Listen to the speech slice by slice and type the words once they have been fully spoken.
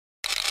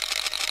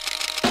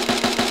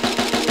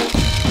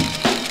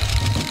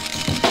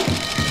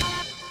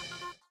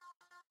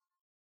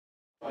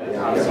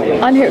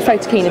I'm here at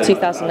Photokina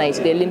 2008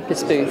 at the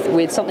Olympus booth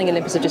with something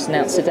Olympus have just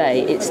announced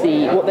today. It's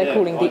what they're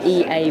calling the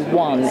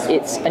EA-1.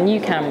 It's a new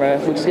camera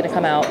which is going to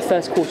come out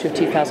first quarter of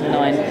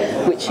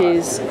 2009, which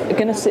is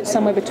going to sit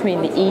somewhere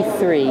between the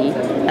E3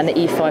 and the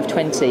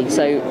E520.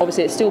 So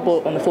obviously it's still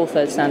built on the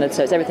 4/3 standard,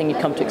 so it's everything you'd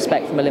come to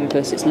expect from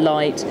Olympus. It's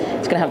light,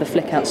 it's going to have the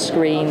flick-out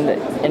screen that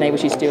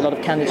enables you to do a lot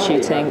of candid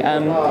shooting.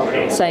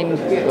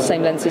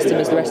 Same lens system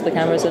as the rest of the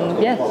cameras, and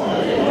yeah,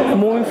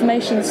 more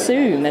information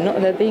soon.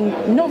 They're being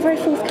not very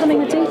forthcoming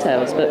with details,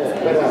 but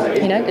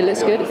you know, it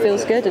looks good, it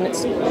feels good, and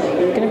it's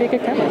going to be a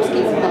good camera.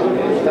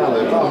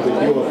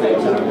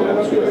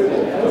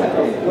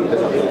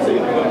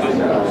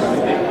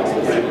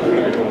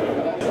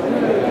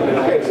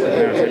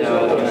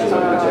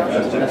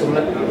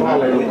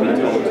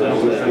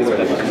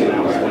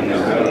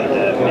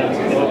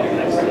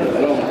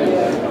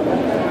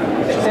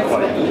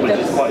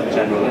 It's quite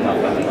general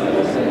enough, I think.